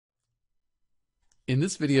In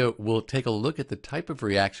this video, we'll take a look at the type of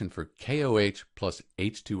reaction for KOH plus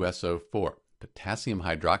H2SO4, potassium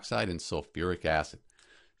hydroxide and sulfuric acid.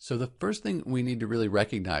 So the first thing we need to really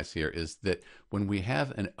recognize here is that when we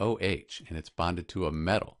have an OH and it's bonded to a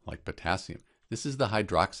metal like potassium, this is the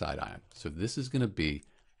hydroxide ion. So this is going to be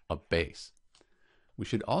a base. We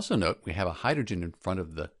should also note we have a hydrogen in front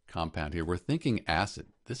of the compound here. We're thinking acid.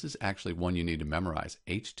 This is actually one you need to memorize,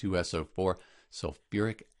 H2SO4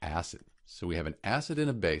 sulfuric acid. So we have an acid and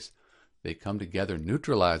a base. They come together,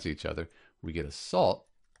 neutralize each other. We get a salt,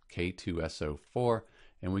 K2SO4,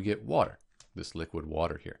 and we get water, this liquid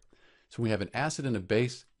water here. So we have an acid and a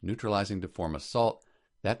base neutralizing to form a salt.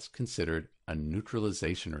 That's considered a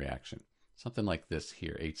neutralization reaction. Something like this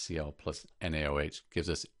here, HCl plus NaOH gives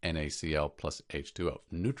us NaCl plus H2O,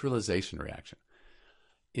 neutralization reaction.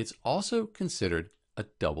 It's also considered a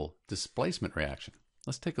double displacement reaction.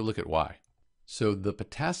 Let's take a look at why. So the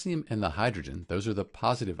potassium and the hydrogen, those are the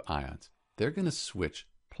positive ions, they're going to switch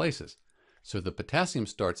places. So the potassium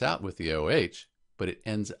starts out with the OH, but it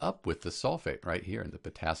ends up with the sulfate right here in the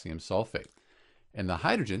potassium sulfate. And the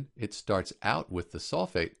hydrogen, it starts out with the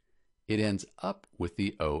sulfate, it ends up with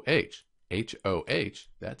the OH. HOH,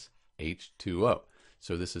 that's H2O.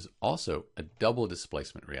 So this is also a double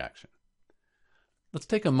displacement reaction. Let's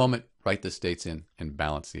take a moment, write the states in, and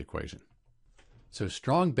balance the equation. So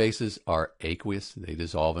strong bases are aqueous, they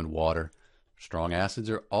dissolve in water. Strong acids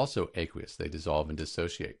are also aqueous, they dissolve and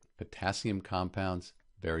dissociate. Potassium compounds,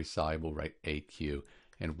 very soluble, right, AQ,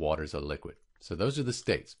 and water's a liquid. So those are the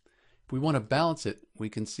states. If we want to balance it, we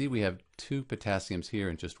can see we have two potassiums here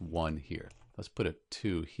and just one here. Let's put a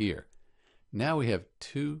 2 here. Now we have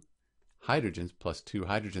two hydrogens plus two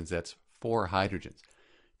hydrogens, that's 4 hydrogens.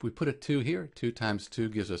 If we put a 2 here, 2 times 2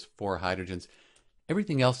 gives us 4 hydrogens.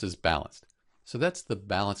 Everything else is balanced. So that's the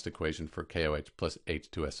balanced equation for KOH plus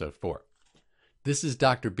H2SO4. This is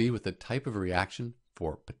Dr. B with the type of reaction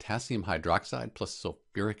for potassium hydroxide plus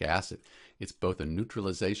sulfuric acid. It's both a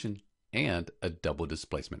neutralization and a double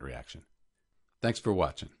displacement reaction. Thanks for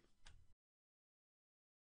watching.